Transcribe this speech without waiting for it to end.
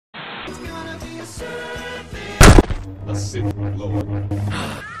A Sith Lord.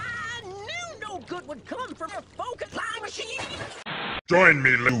 I knew no good would come from a focus flying machine. Join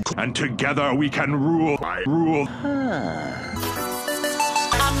me, Luke, and together we can rule. I rule.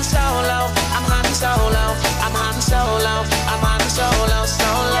 I'm solo, I'm Han Solo, I'm Han Solo, I'm Han Solo,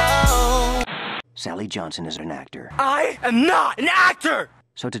 solo. Sally Johnson is an actor. I am not an actor!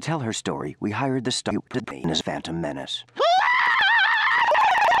 So to tell her story, we hired the star to be as Phantom Menace.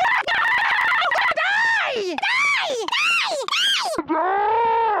 Die!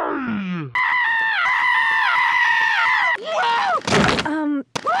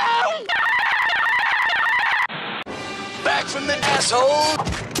 Back from the asshole!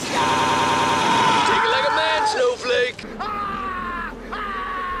 Take it like a man, Snowflake!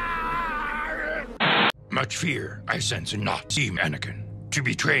 Much fear I sense in not Team Anakin. To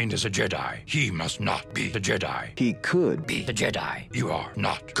be trained as a Jedi, he must not be the Jedi. He could Be the Jedi. You are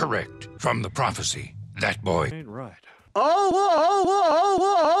not correct. From the prophecy, that boy ain't right. Oh,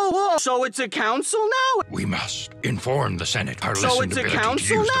 so it's a council now? We must inform the Senate our So lessened it's a ability to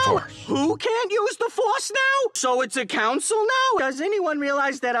council use the now? Force. Who can't use the Force now? So it's a council now? Does anyone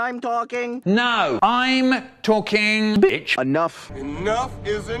realize that I'm talking? No, I'm talking bitch. enough. Enough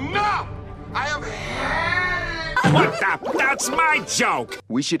is enough! I have had it! What the? That's my joke!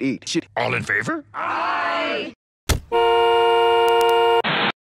 We should eat. All in favor? Aye!